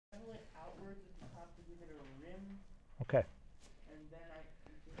Okay.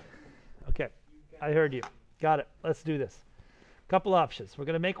 Okay. I heard you. Got it. Let's do this. Couple options. We're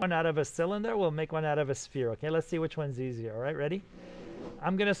going to make one out of a cylinder. We'll make one out of a sphere. Okay, let's see which one's easier. All right, ready?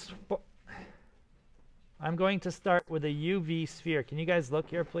 I'm going to start with a UV sphere. Can you guys look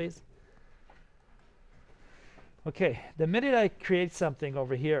here, please? Okay, the minute I create something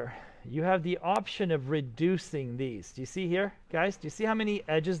over here, you have the option of reducing these. Do you see here, guys? Do you see how many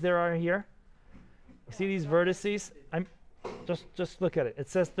edges there are here? You see these vertices? I'm just look at it. It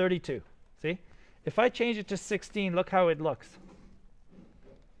says 32. See? If I change it to 16, look how it looks.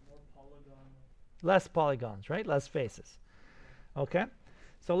 Less polygons, right? Less faces. Okay?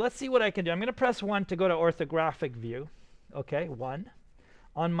 So let's see what I can do. I'm going to press 1 to go to orthographic view. Okay, 1.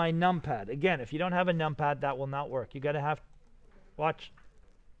 On my numpad. Again, if you don't have a numpad, that will not work. You got to have, watch.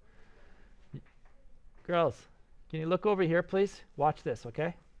 Girls, can you look over here, please? Watch this,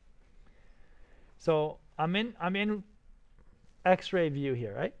 okay? So I'm in X-ray view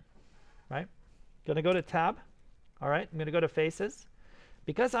here, right? Right? Gonna go to tab. All right, I'm gonna go to faces.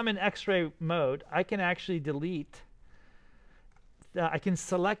 Because I'm in X-ray mode, I can actually delete. I can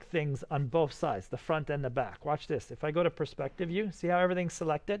select things on both sides, the front and the back. Watch this. If I go to perspective view, see how everything's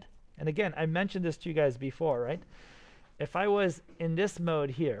selected? And again, I mentioned this to you guys before, right? If I was in this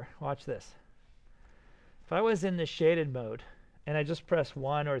mode here, watch this. If I was in the shaded mode and I just press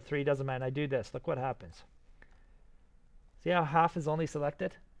 1 or 3, doesn't matter, I do this, look what happens. See how half is only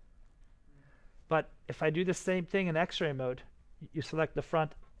selected? But if I do the same thing in X-ray mode, you select the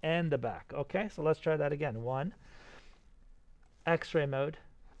front and the back. Okay, so let's try that again. 1. X-ray mode.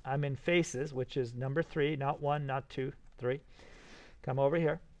 I'm in faces, which is number 3, not 1, not 2, 3. Come over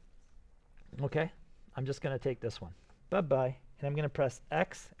here. Okay, I'm just going to take this one. Bye-bye. And I'm going to press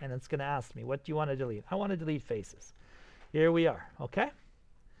X, and it's going to ask me, what do you want to delete? I want to delete faces. Here we are. Okay?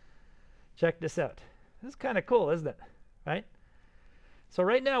 Check this out. This is kind of cool, isn't it? Right? So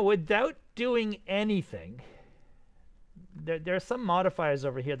right now, without doing anything, there are some modifiers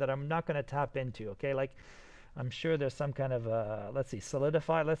over here that I'm not going to tap into. Okay, like I'm sure there's some kind of let's see,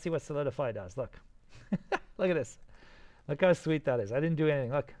 solidify. Let's see what solidify does. Look, look at this. Look how sweet that is. I didn't do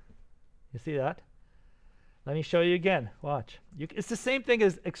anything. Look, you see that? Let me show you again. Watch. It's the same thing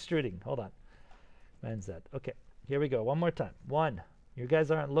as extruding. Hold on. When's that? Okay, here we go. One more time. 1. You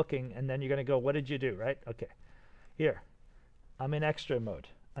guys aren't looking, and then you're going to go, what did you do, right? Okay. Here. I'm in extra mode.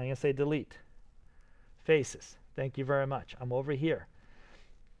 I'm going to say delete. Faces. Thank you very much. I'm over here.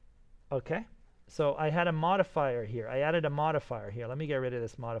 Okay. So I had a modifier here. I added a modifier here. Let me get rid of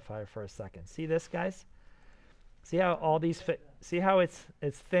this modifier for a second. See this, guys? See how all these fit? See how it's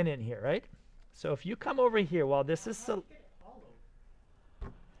thin in here, right? So if you come over here, while this is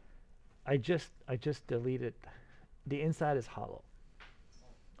I just deleted. The inside is hollow.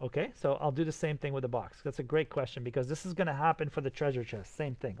 Okay, so I'll do the same thing with the box. That's a great question because this is going to happen for the treasure chest.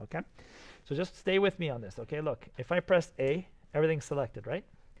 Same thing, okay? So just stay with me on this, okay? Look, if I press A, everything's selected, right?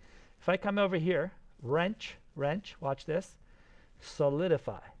 If I come over here, wrench, watch this,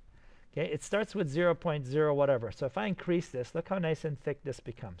 solidify. Okay, it starts with 0.0 whatever. So if I increase this, look how nice and thick this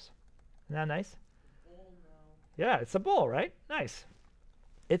becomes. Isn't that nice? Yeah, it's a bowl, right? Nice.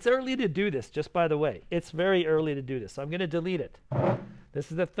 It's early to do this, just by the way. It's very early to do this. So I'm going to delete it. This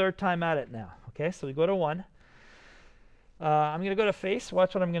is the 3rd time at it now. Okay, so we go to 1. I'm going to go to face.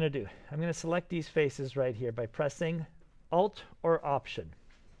 Watch what I'm going to do. I'm going to select these faces right here by pressing Alt or Option.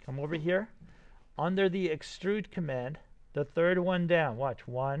 Come over here. Under the extrude command, the 3rd one down. Watch.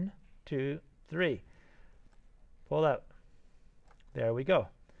 1, 2, 3. Pull out. There we go.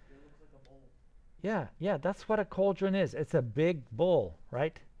 Yeah, that's what a cauldron is. It's a big bowl,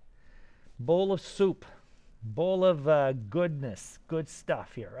 right? Bowl of soup. Bowl of goodness. Good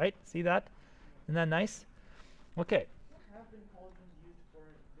stuff here, right? See that? Isn't that nice? Okay.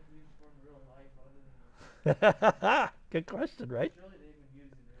 Good question, right?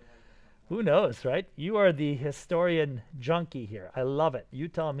 Who knows, right? You are the historian junkie here. I love it. You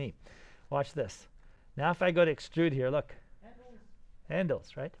tell me. Watch this. Now if I go to extrude here, look.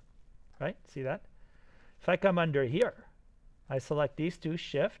 Handles, right? Right? See that? If I come under here, I select these two,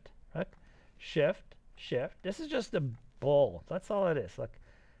 shift, look, shift, shift. This is just a bowl. That's all it is. Look,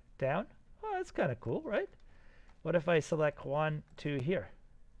 down. Oh, that's kind of cool, right? What if I select 1, 2 here?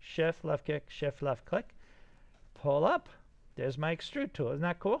 Shift, left click, shift, left click. Pull up. There's my extrude tool. Isn't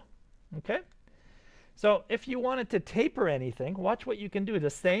that cool? Okay. So if you wanted to taper anything, watch what you can do.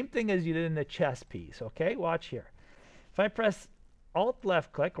 The same thing as you did in the chess piece. Okay, watch here. If I press Alt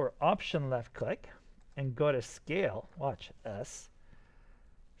left click or Option left click and go to scale, watch S.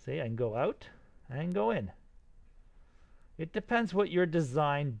 See, I can go out and go in. It depends what your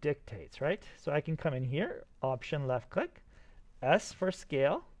design dictates, right? So I can come in here, option left click, S for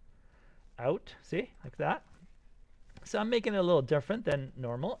scale, out, see, like that. So I'm making it a little different than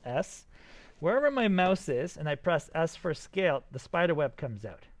normal, S. Wherever my mouse is and I press S for scale, the spider web comes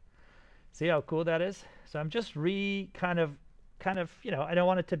out. See how cool that is? So I'm just kind of, you know, I don't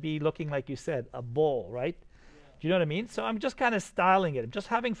want it to be looking like you said, a bowl, right? Yeah. Do you know what I mean? So I'm just kind of styling it. I'm just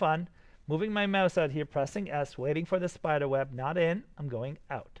having fun, moving my mouse out here, pressing S, waiting for the spider web, not in, I'm going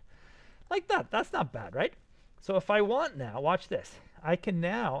out. Like that. That's not bad, right? So if I want now, watch this. I can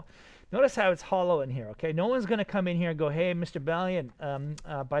now, notice how it's hollow in here, okay? No one's going to come in here and go, hey, Mr. Valiant,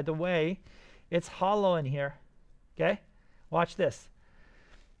 by the way, it's hollow in here, okay? Watch this.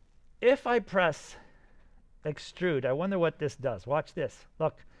 If I press extrude, I wonder what this does. Watch this.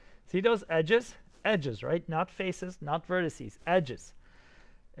 Look, see those edges? Edges, right? Not faces, not vertices, edges.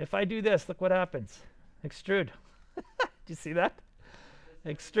 If I do this, look what happens. Extrude. Do you see that?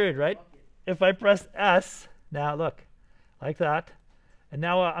 Extrude, right? If I press S, now look, like that. And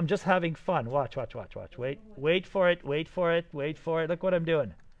now I'm just having fun. Watch, watch, watch, watch. Wait for it, wait for it, wait for it. Look what I'm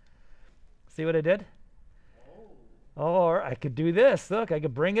doing. See what I did? Or I could do this. Look, I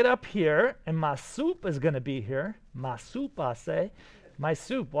could bring it up here, and my soup is going to be here. My soup, I say. My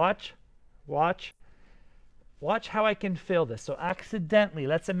soup. Watch. Watch. Watch how I can fill this. So accidentally,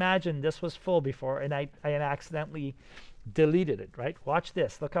 let's imagine this was full before, and I accidentally deleted it, right? Watch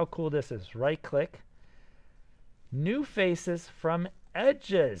this. Look how cool this is. Right-click. New faces from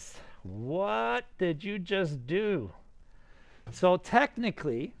edges. What did you just do? So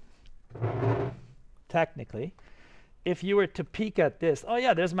technically, if you were to peek at this, oh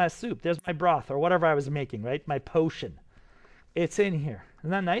yeah, there's my soup, there's my broth, or whatever I was making, right? My potion. It's in here.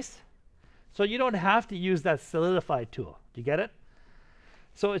 Isn't that nice? So you don't have to use that solidify tool. Do you get it?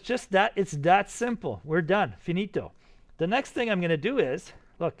 So it's just that, it's that simple. We're done. Finito. The next thing I'm going to do is,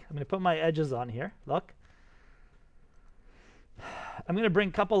 look, I'm going to put my edges on here. Look. I'm going to bring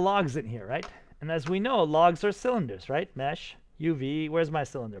a couple logs in here, right? And as we know, logs are cylinders, right? Mesh, UV. Where's my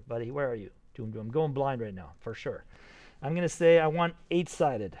cylinder, buddy? Where are you? I'm going blind right now, for sure. I'm going to say I want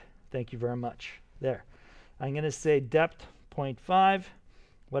 8-sided. Thank you very much. There. I'm going to say depth 0.5,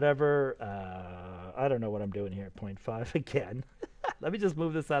 whatever. I don't know what I'm doing here. 0.5 again. Let me just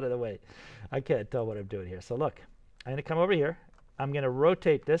move this out of the way. I can't tell what I'm doing here. So look, I'm going to come over here. I'm going to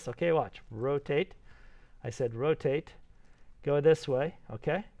rotate this. Okay, watch. Rotate. I said rotate. Go this way.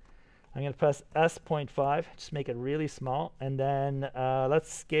 Okay. I'm going to press S.5. Just make it really small. And then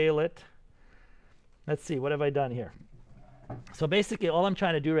let's scale it. Let's see, what have I done here? So basically, all I'm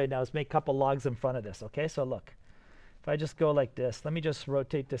trying to do right now is make a couple logs in front of this, okay? So look, if I just go like this, let me just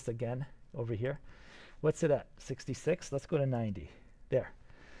rotate this again over here. What's it at? 66? Let's go to 90. There.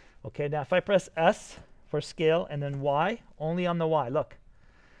 Okay, now if I press S for scale and then Y, only on the Y, look.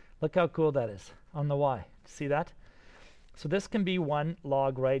 Look how cool that is on the Y. See that? So this can be one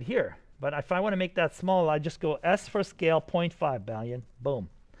log right here. But if I want to make that small, I just go S for scale, 0.5, Valiant. Boom.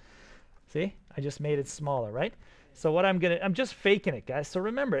 See? I just made it smaller, right? So what I'm just faking it, guys. So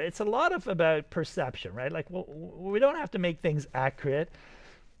remember, it's a lot of about perception, right? Like, well, we don't have to make things accurate.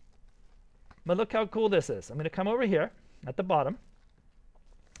 But look how cool this is. I'm going to come over here at the bottom.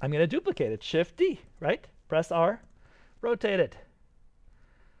 I'm going to duplicate it. Shift D, right? Press R. Rotate it.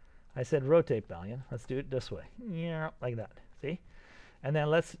 I said rotate, Valiant. Let's do it this way. Yeah, like that. See? And then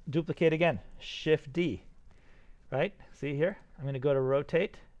let's duplicate again. Shift D, right? See here? I'm going to go to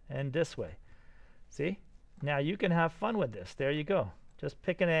rotate and this way. See? Now you can have fun with this. There you go. Just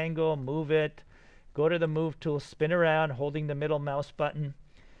pick an angle, move it, go to the move tool, spin around, holding the middle mouse button.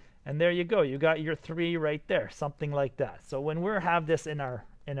 And there you go. You got your 3 right there, something like that. So when we have this in our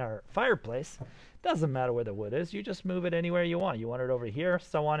fireplace, doesn't matter where the wood is. You just move it anywhere you want. You want it over here,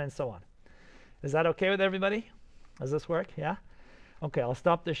 so on and so on. Is that okay with everybody? Does this work? Yeah? Okay, I'll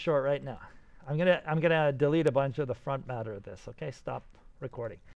stop this short right now. I'm gonna delete a bunch of the front matter of this. Okay, stop recording.